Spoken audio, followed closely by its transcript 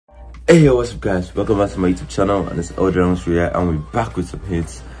Hey yo, what's up guys? Welcome back to my YouTube channel, and it's Outcast React, and we're back with some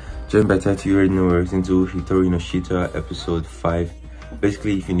hits. Joined by title, you already know we're reacting to Hitori no Shita episode 5.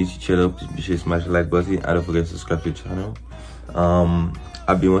 Basically, if you're new to the channel, please be sure to smash the like button and don't forget to subscribe to the channel.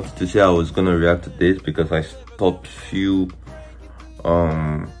 I've been wanting to say I was gonna react to this because I stopped few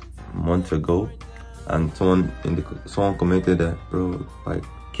months ago, and someone commented that, bro, like,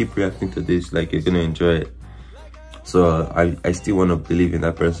 keep reacting to this, like you're gonna enjoy it. So I still want to believe in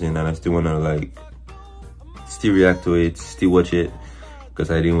that person, and I still want to like still react to it, still watch it, because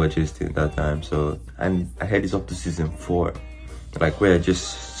I didn't watch it still that time. So, and I heard it's up to season 4, like where I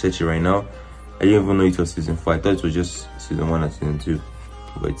just search it right now. I didn't even know it was season 4. I thought it was just season 1 and season 2,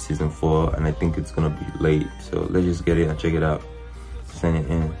 but it's season 4, and I think it's gonna be late. So let's just get it and check it out. Send it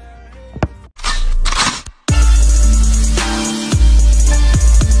in.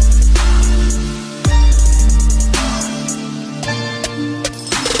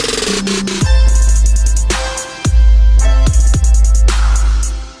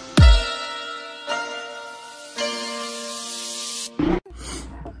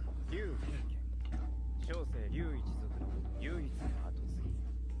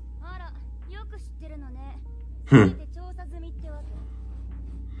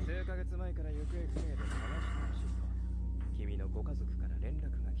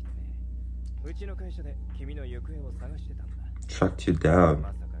 Tracked you down.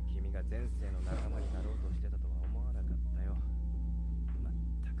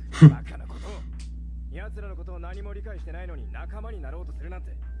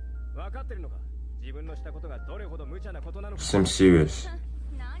 Seems serious.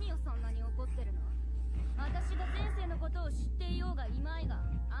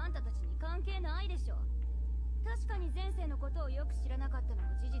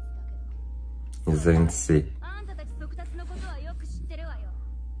 Sensei.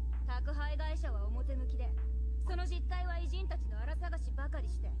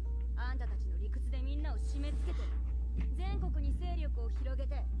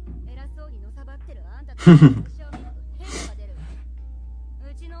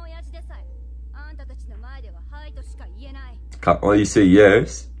 Can only say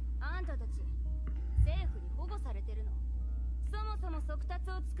yes.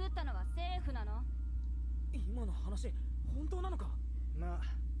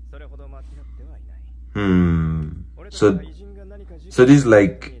 So this is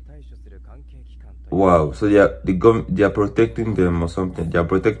like, wow. So they are protecting them or something. They are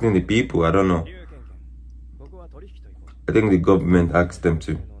protecting the people. I don't know. I think the government asked them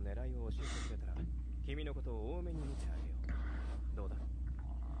to.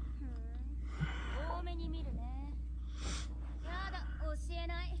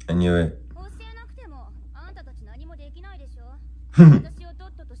 Anyway.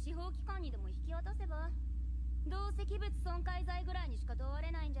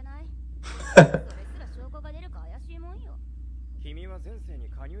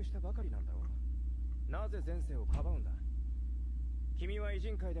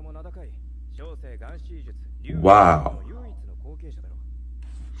 Wow,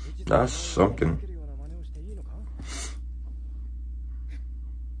 that's something.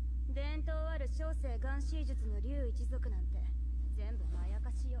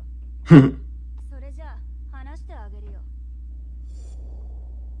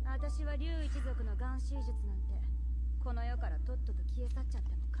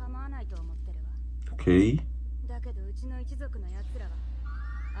 Okay.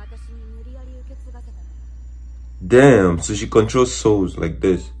 Damn, so she controls souls like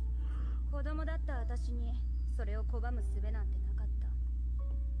this.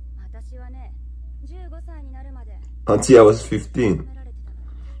 Until I was 15.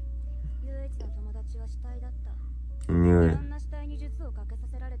 I knew it.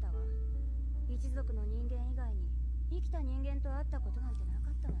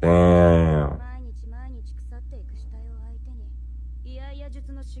 Damn.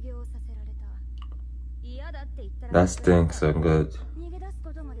 That stinks so good.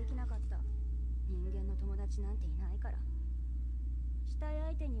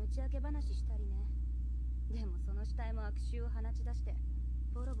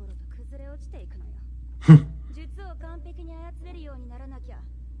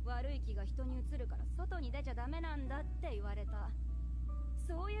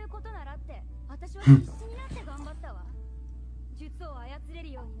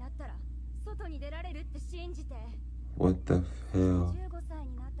 What the hell?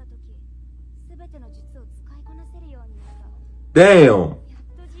 Damn!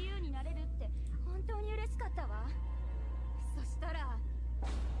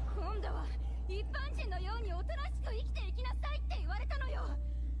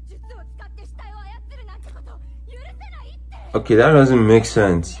 Okay, that doesn't make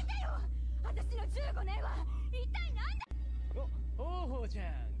sense.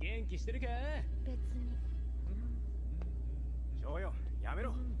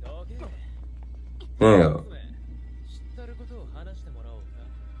 Damn.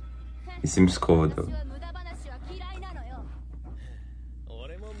 He seems cold though.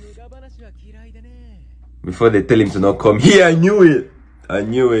 Before they tell him to not come here, I knew it. I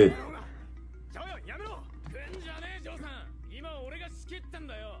knew it.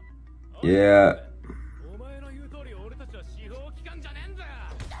 Yeah.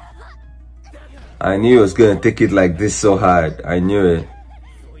 I knew he was gonna take it like this so hard. I knew it.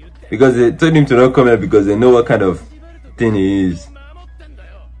 Because they told him to not come here because they know what kind of thing he is.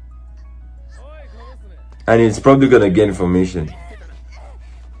 And he's probably gonna get information.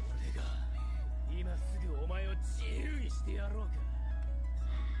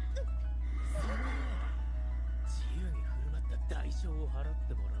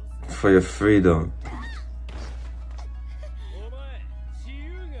 For your freedom.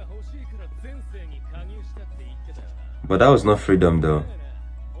 But that was not freedom though.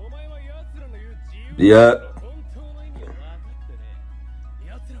 Yeah.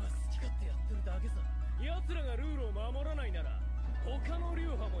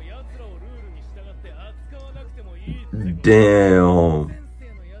 Damn.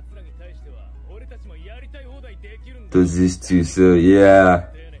 Does this too, so yeah.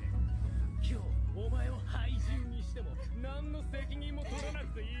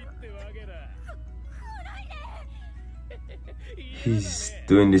 He's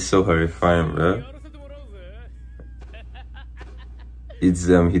doing this so horrifying, bro. It's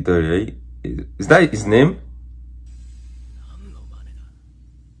Hitori, right? Is that his name?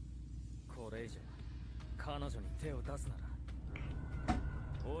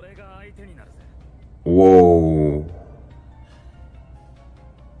 Whoa.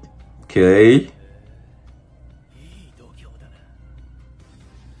 Okay.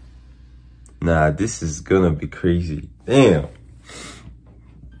 Nah, this is gonna be crazy. Damn.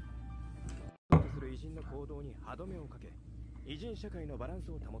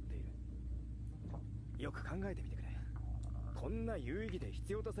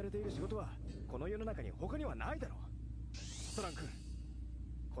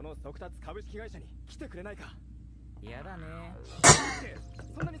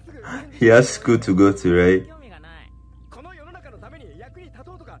 He has school to go to, right?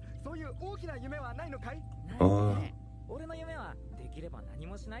 Oh.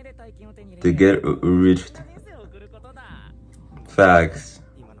 To get rich. Facts.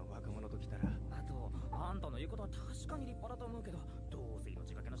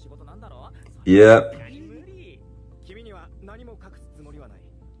 Yeah.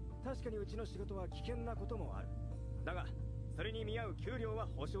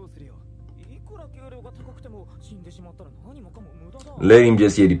 Let him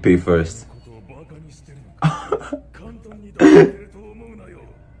just get the pay first.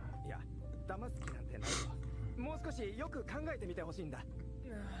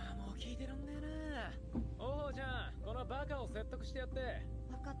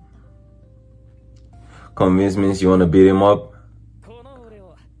 Convince means you want to beat him up.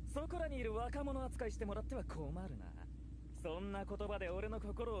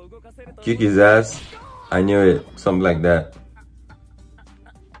 Kick his ass. I knew it. Something like that.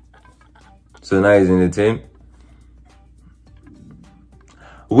 So now he's in the team.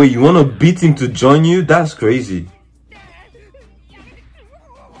 Wait, you want to beat him to join you? That's crazy.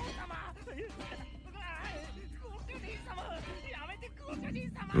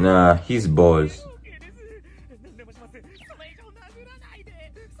 Nah, he's balls.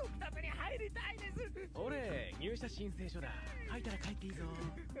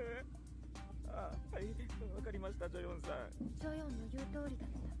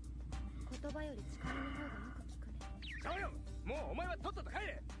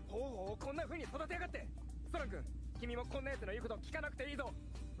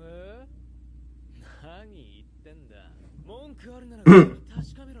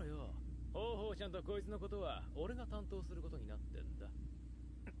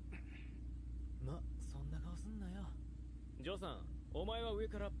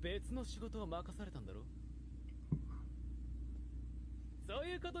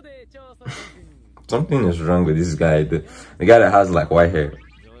 Something is wrong with this guy. The guy that has like white hair.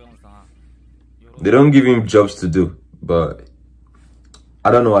 They don't give him jobs to do, but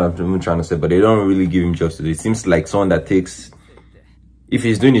I don't know what I'm trying to say, but they don't really give him jobs to do. It seems like someone that takes if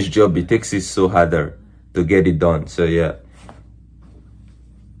he's doing his job, he takes it so harder to get it done. So yeah,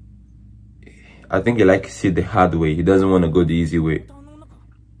 I think he likes it the hard way. He doesn't want to go the easy way.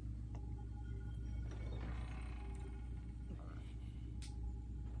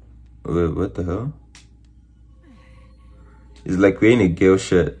 Wait, what the hell? He's like wearing a girl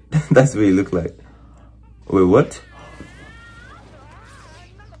shirt. That's what he look like. Wait, what?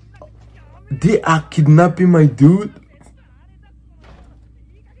 They are kidnapping my dude?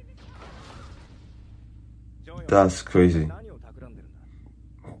 That's crazy.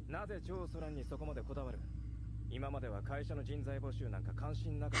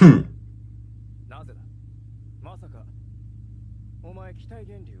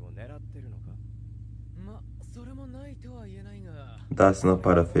 That's not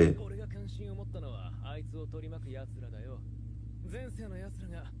part of it.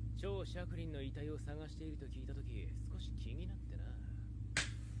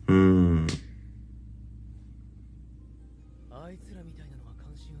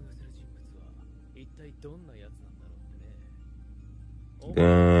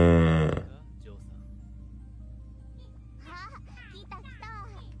 Damn.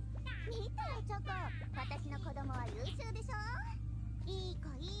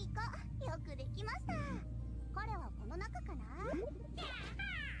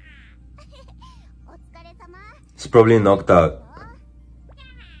 He's probably knocked out.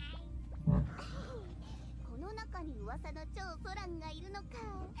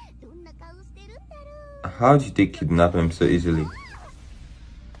 How did they kidnap him so easily?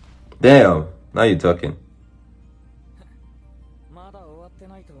 Damn, now you're talking.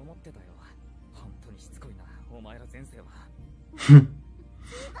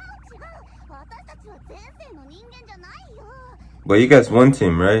 But you guys want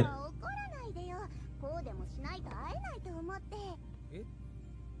him, right?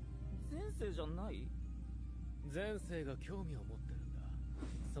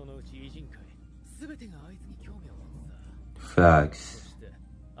 Facts.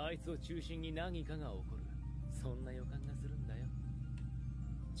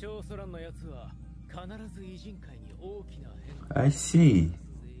 I see.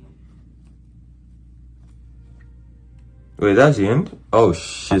 Wait, that's the end? Oh,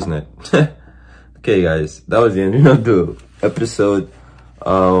 shiznit. Okay, guys, that was the end of the episode.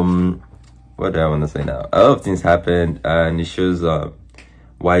 What do I want to say now? A lot of things happened, and it shows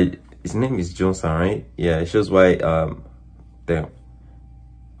why his name is Johnson, right? Yeah, it shows why damn,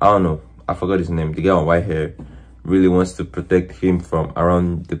 I don't know, I forgot his name. The guy with white hair really wants to protect him from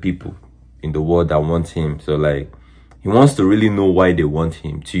around the people in the world that want him. So like, he wants to really know why they want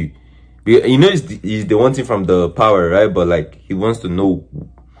him too. You know, they want him from the power, right? But like, he wants to know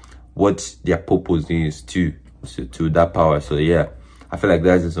what their purpose is to that power. So yeah, I feel like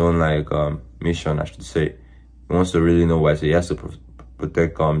that's his own like mission, I should say. He wants to really know why. So he has to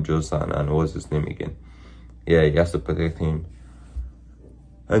protect Josan, and what's his name again? Yeah, he has to protect him.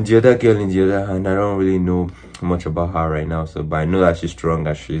 And the other girl in the other hand, I don't really know much about her right now. So, but I know that she's strong,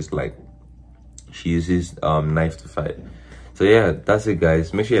 and she's like, she uses knife to fight. So yeah, that's it,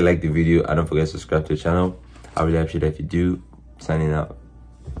 guys. Make sure you like the video and don't forget to subscribe to the channel. I really appreciate it if you do. Signing out.